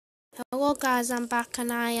Hello guys, I'm back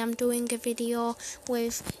and I am doing a video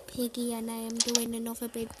with Piggy, and I am doing another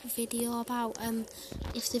big video about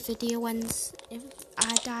if the video ends, if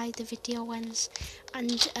I die the video ends,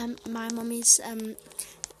 and my mum is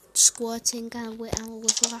squirting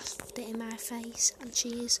with left it in my face, and she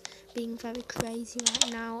is being very crazy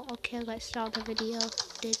right now. Okay, let's start the video.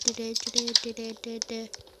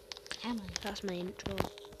 That's my intro.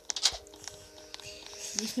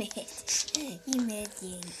 You made the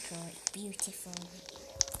intro. It's beautiful.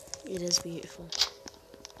 It is beautiful.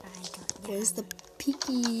 I got the There's the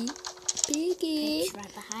Piggy. It's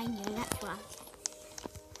right behind you. That's what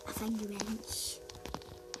I find the wrench.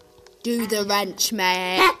 Do the wrench,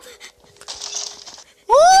 mate.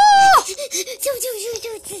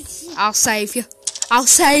 I'll save you. I'll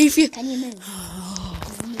save you. Can you move?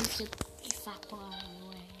 Move the fat boy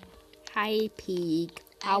away. Hi, Pig.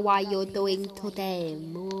 How are you doing today?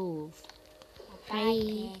 Move.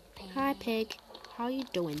 Hi. Hi, Pig. How are you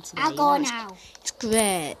doing today? I'll go now. It's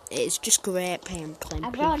great. It's just great playing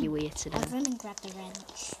Piggy with you today. I'll run and grab the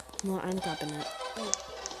wrench. No, I'm grabbing it.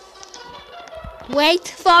 Wait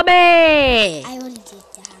for me! I already did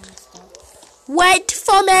the hammer stuff. Wait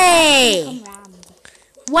for me! Come round.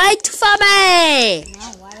 Wait for me!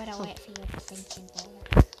 No, why would I wait for you for thinking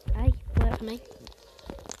about Hey, wait for me.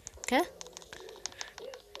 Okay?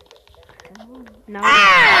 No.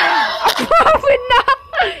 Ah!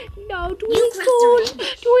 No, Twinkle!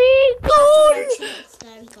 Twinkle!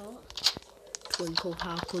 Twinkle,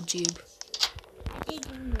 how could you? I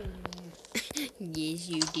didn't mean it. Yes,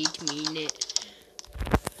 you did mean it.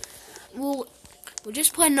 Well, we'll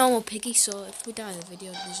just play normal Piggy, so if we die, the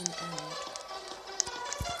video doesn't end.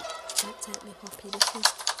 Don't take me, Poppy. This is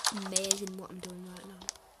amazing what I'm doing right now.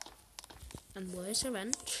 And where's the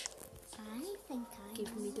wrench? I think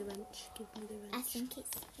Give me the wrench. Give me the wrench. I think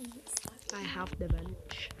it's I have the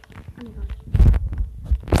wrench. Oh my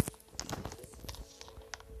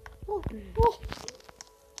god. Oh.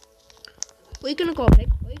 Where you gonna go, Pig?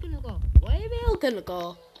 Where you gonna go? Where are you gonna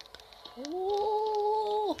go?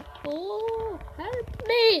 Oh, help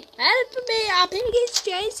me! Help me! Our pig is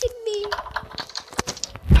chasing me!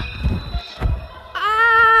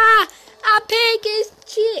 Ah! Our pig is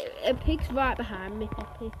a pig's right behind me,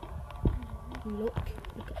 Poppy. Look at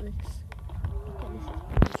this. Look at this.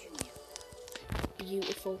 It's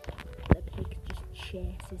beautiful. The pig just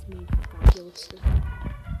chases me fabulously.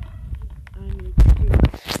 I need to do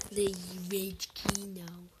the red key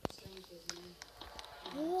now.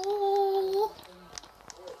 Oh.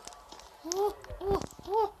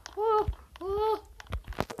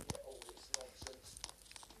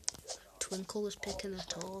 Twinkle was picking her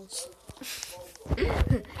toes.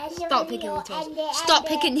 Stop picking your toes. Stop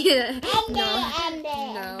picking your... No, I'm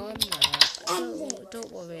not.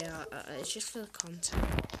 Don't worry. It's just for the content.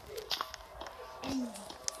 No,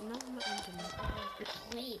 I'm not ending it.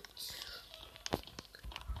 Wait.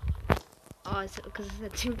 Oh, it's because I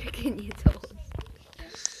said you're picking your toes.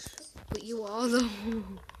 But you are though.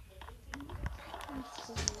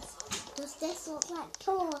 Does this look like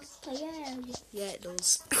toes to you? Yeah, it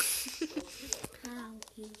does. How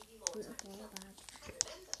you put a ball bag?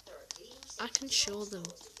 I can show the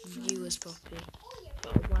viewers properly.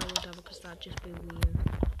 But why would I? Because that'd just be weird.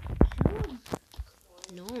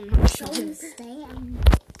 No, I'm not showing.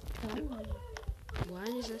 Why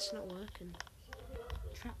is this not working?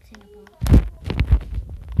 Trapped in a box.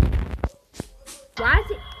 Why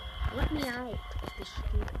is it? Let me out of this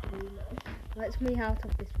stupid room. Let me out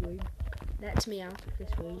of this room. Let me out of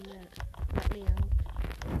this room. Let me out.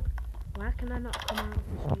 Why can I not come out of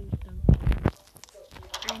this room though?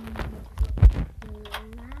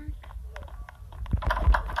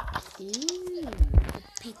 The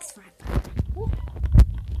pig's right behind.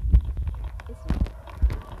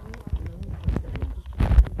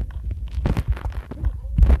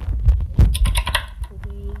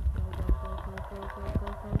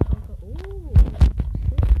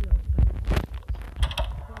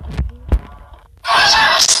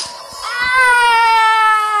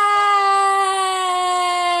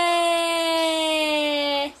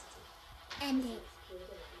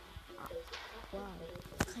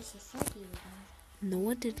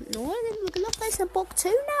 No, I didn't. No, I didn't. We're gonna play some book 2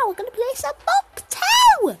 now. We're gonna play some book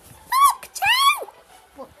 2. Book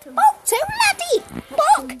 2. Book 2, laddie.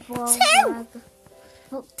 Book 2.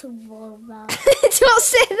 Book 2 Volvo. Don't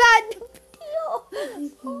say that in the video.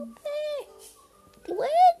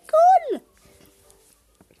 Twinkle.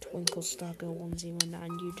 Twinkle Stargirl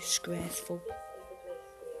 109. You disgraceful.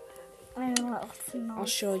 I'm a little snob. I'll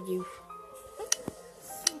show you.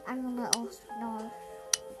 I'm a little snob.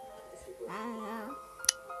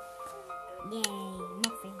 Yay,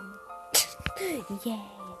 nothing. Yeah,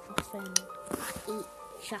 muffin. Eat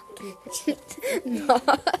chocolate chip.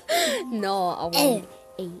 No, I won't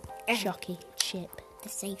eat chocolate chip. The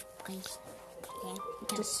safe place. Yeah.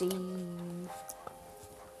 Deceive.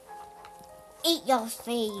 Eat your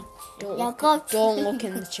food. Don't Your look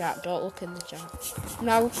in the chat. Don't look in the chat.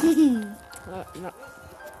 No. No.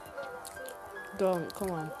 Don't.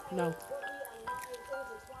 Come on. No.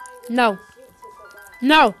 No.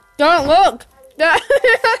 No. Don't look.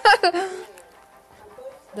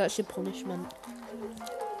 That's your punishment.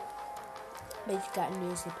 But you got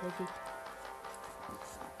an easy Piggy.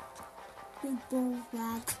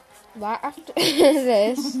 Right after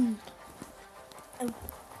this,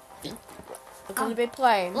 we're going to be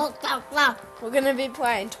playing. Look. We're going to be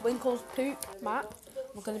playing Twinkle's poop map.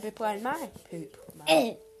 We're going to be playing my poop map.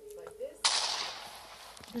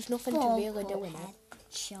 There's nothing to really do in it.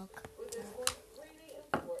 Chug.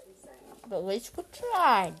 But at least we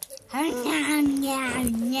tried.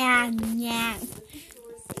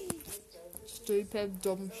 Stupid,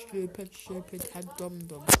 dumb, stupid, head, dumb.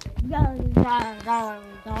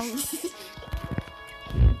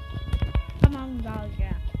 Come on,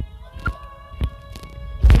 Roger.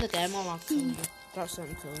 The game I'm killing you. That's what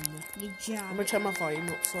I'm killing you. Good job. I'm going to turn my volume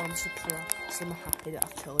up so I'm surprised. So I'm happy that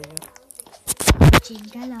I'm killing you.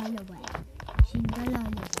 Jingle all the way. Jingle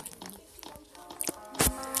all the way.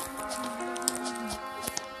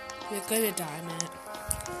 You're gonna die, mate.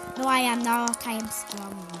 No, I am not. I am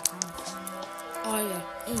strong. Oh, yeah.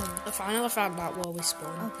 I finally found out where we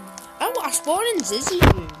spawn. Okay. Oh, I spawned in Zizzy's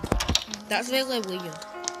room. That's really weird.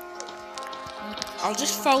 I'll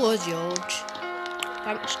just follow George.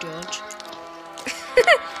 Thanks, George.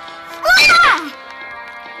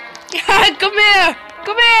 Come here!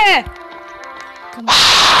 Come here!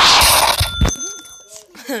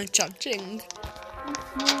 Cha-ching.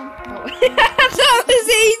 That was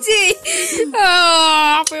easy! Oh,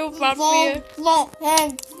 I feel bad for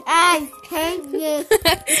you.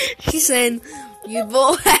 She's saying, you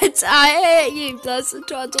bullheads, I hate you. That's the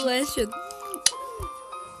translation.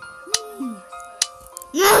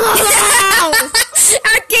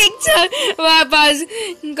 I kicked her. Right, guys,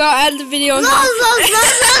 gotta end the video. No.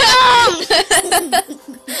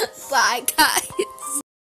 Bye, guys.